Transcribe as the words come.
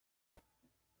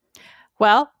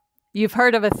Well, you've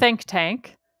heard of a think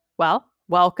tank. Well,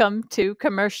 welcome to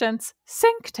Commercient's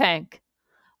Think Tank.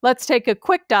 Let's take a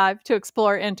quick dive to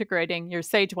explore integrating your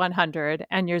Sage 100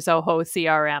 and your Zoho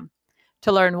CRM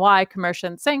to learn why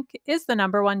Commercient Sync is the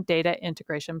 #1 data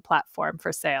integration platform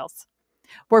for sales.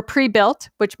 We're pre-built,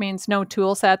 which means no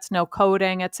tool sets, no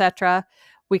coding, etc.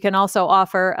 We can also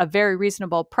offer a very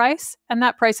reasonable price, and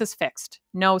that price is fixed.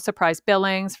 No surprise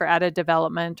billings for added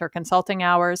development or consulting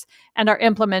hours, and our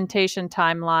implementation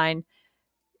timeline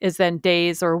is then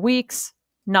days or weeks,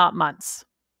 not months.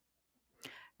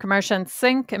 Commercient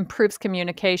Sync improves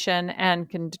communication and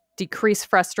can decrease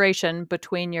frustration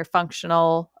between your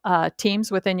functional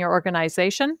teams within your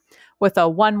organization with a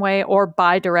one-way or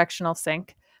bi-directional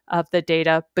sync of the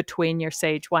data between your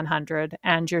Sage 100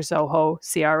 and your Zoho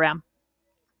CRM.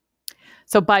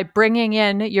 So by bringing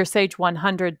in your Sage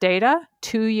 100 data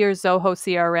to your Zoho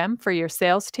CRM for your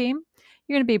sales team,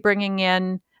 you're going to be bringing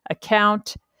in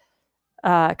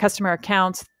customer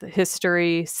accounts, the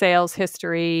history, sales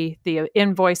history, the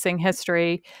invoicing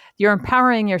history. You're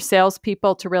empowering your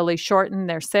salespeople to really shorten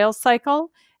their sales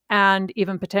cycle and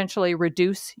even potentially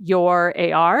reduce your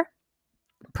AR.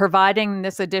 Providing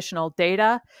this additional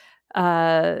data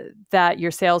that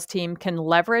your sales team can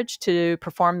leverage to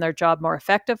perform their job more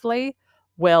effectively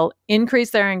will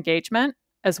increase their engagement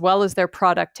as well as their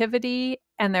productivity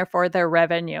and therefore their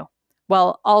revenue,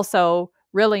 while also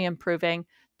really improving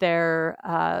their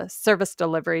service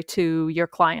delivery to your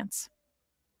clients.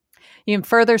 You can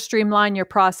further streamline your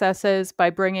processes by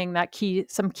bringing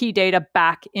some key data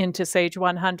back into Sage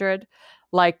 100,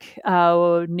 like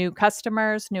new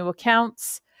customers, new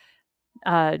accounts,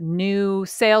 new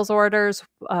sales orders,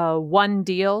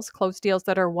 closed deals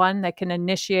that are won that can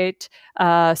initiate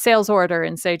a sales order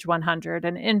in Sage 100,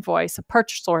 an invoice, a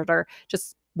purchase order,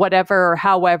 just whatever or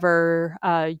however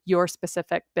your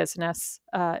specific business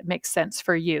makes sense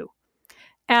for you.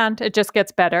 And it just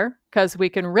gets better because we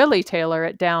can really tailor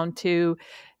it down to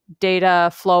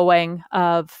data flowing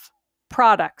of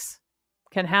products.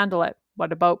 Can handle it.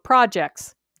 What about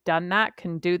projects? Done that,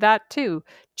 can do that too.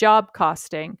 Job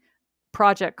costing,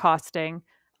 project costing,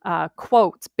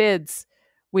 quotes, bids.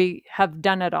 We have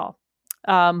done it all.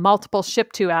 Multiple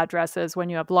ship-to addresses when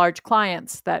you have large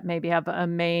clients that maybe have a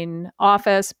main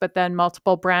office, but then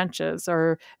multiple branches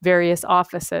or various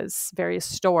offices, various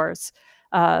stores.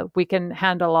 We can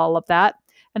handle all of that.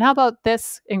 And how about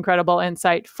this incredible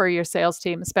insight for your sales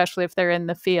team, especially if they're in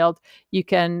the field? You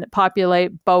can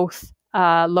populate both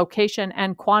location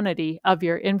and quantity of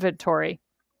your inventory.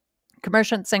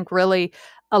 Commercient Sync really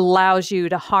allows you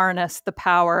to harness the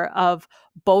power of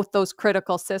both those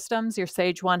critical systems, your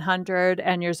Sage 100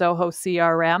 and your Zoho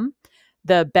CRM.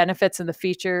 The benefits and the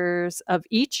features of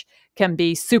each can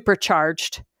be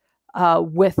supercharged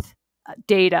with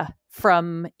data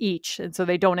from each. And so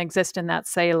they don't exist in that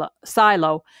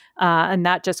silo. And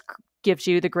that just gives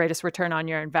you the greatest return on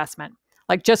your investment.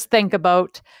 Like, just think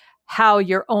about how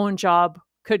your own job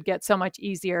could get so much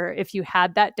easier if you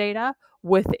had that data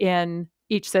within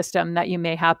each system that you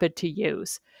may happen to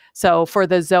use. So for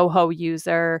the Zoho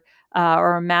user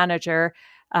or a manager,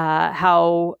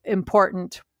 how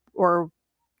important or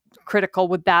critical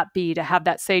would that be to have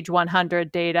that Sage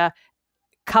 100 data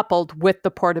coupled with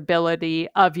the portability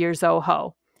of your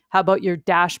Zoho? How about your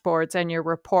dashboards and your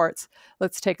reports?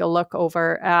 Let's take a look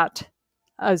over at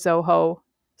a Zoho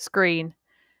screen.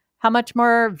 How much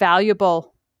more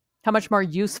valuable, how much more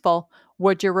useful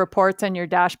would your reports and your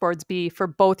dashboards be for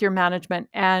both your management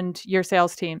and your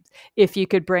sales teams if you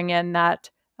could bring in that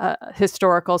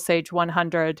historical Sage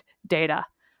 100 data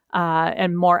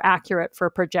and more accurate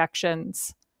for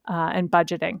projections and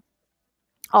budgeting?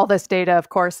 All this data, of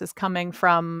course, is coming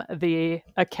from the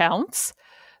accounts.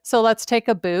 So let's take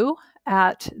a boo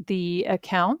at the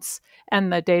accounts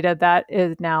and the data that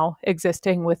is now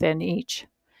existing within each.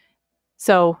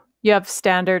 So you have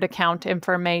standard account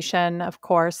information, of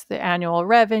course, the annual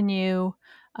revenue,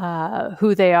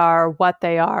 who they are, what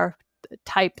they are, the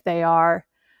type they are.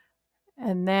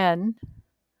 And then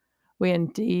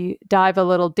we dive a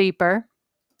little deeper.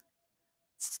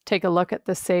 Let's take a look at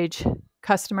the Sage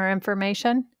customer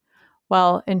information.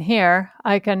 Well, in here,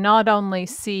 I can not only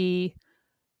see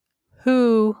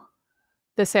who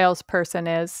the salesperson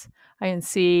is, I can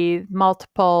see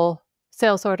multiple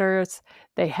sales orders.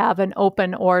 They have an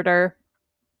open order.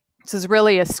 This is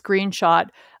really a screenshot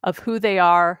of who they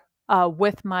are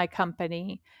with my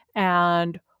company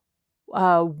and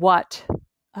what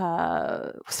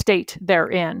state they're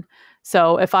in.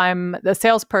 So if I'm the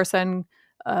salesperson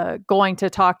going to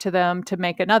talk to them to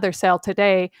make another sale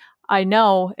today, I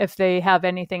know if they have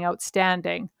anything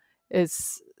outstanding.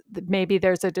 Is maybe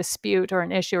there's a dispute or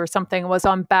an issue or something was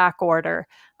on back order.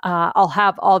 I'll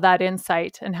have all that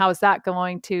insight. And how is that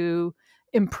going to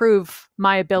improve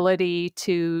my ability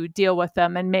to deal with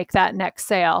them and make that next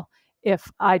sale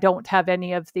if I don't have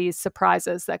any of these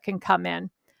surprises that can come in?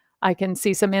 I can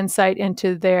see some insight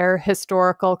into their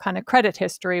historical kind of credit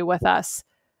history with us.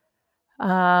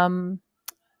 I'm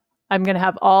going to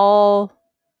have all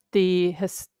the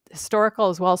historical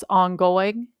as well as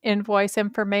ongoing invoice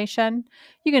information.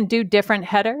 You can do different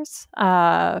headers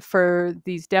for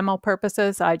these demo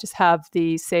purposes. I just have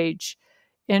the Sage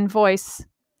invoice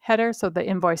header, so the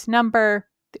invoice number,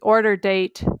 the order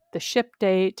date, the ship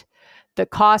date, the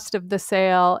cost of the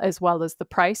sale, as well as the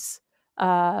price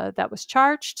that was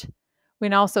charged. We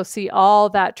can also see all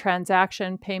that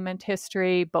transaction payment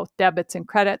history. Both debits and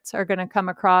credits are going to come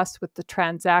across with the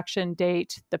transaction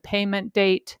date, the payment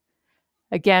date.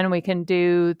 Again, we can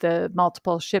do the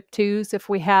multiple ship tos if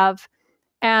we have,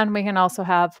 and we can also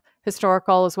have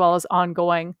historical as well as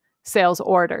ongoing sales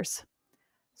orders.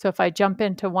 So if I jump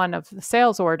into one of the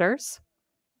sales orders,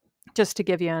 just to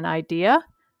give you an idea,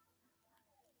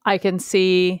 I can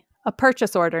see a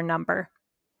purchase order number.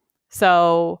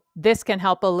 So this can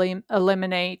help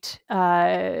eliminate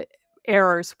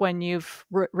errors when you've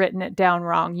written it down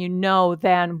wrong. You know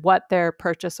then what their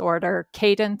purchase order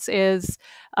cadence is,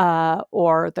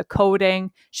 or the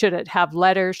coding. Should it have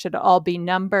letters? Should it all be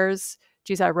numbers?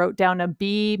 Geez, I wrote down a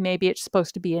B. Maybe it's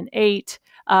supposed to be an 8.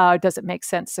 Does it make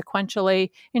sense sequentially?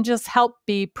 And just help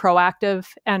be proactive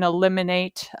and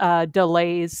eliminate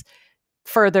delays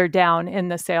further down in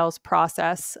the sales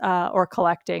process or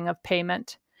collecting of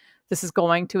payment. This is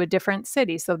going to a different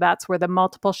city, so that's where the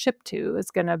multiple ship to is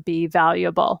going to be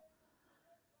valuable.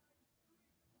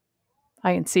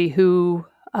 I can see who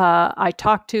I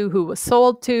talked to, who was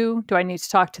sold to. Do I need to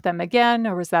talk to them again,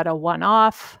 or was that a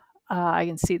one-off? I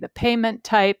can see the payment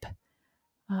type.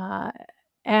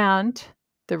 And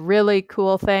the really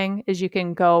cool thing is you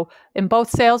can go in both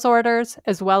sales orders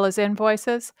as well as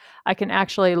invoices. I can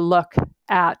actually look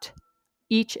at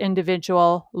each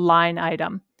individual line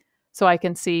item. So I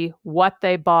can see what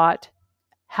they bought,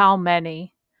 how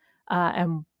many,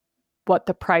 and what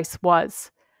the price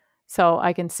was. So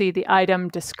I can see the item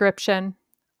description.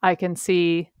 I can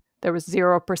see there was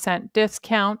 0%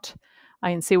 discount.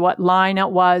 I can see what line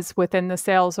it was within the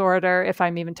sales order. If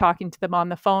I'm even talking to them on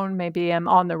the phone, maybe I'm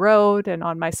on the road and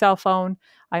on my cell phone,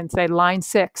 I can say line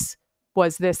 6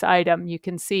 was this item. You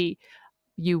can see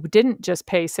you didn't just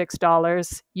pay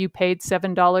 $6, you paid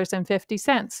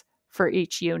 $7.50 for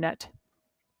each unit.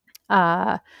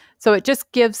 So it just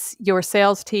gives your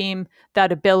sales team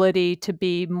that ability to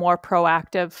be more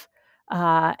proactive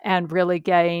and really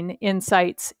gain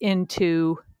insights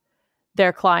into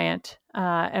their client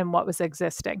and what was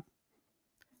existing.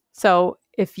 So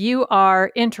if you are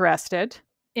interested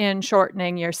in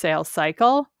shortening your sales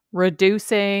cycle,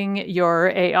 reducing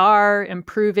your AR,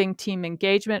 improving team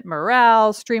engagement,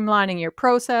 morale, streamlining your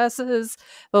processes,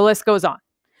 the list goes on.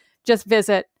 Just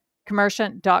visit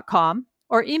commercient.com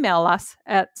or email us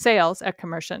at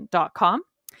sales@commercient.com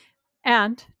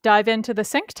and dive into the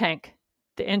think tank.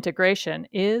 The integration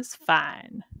is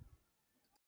fine.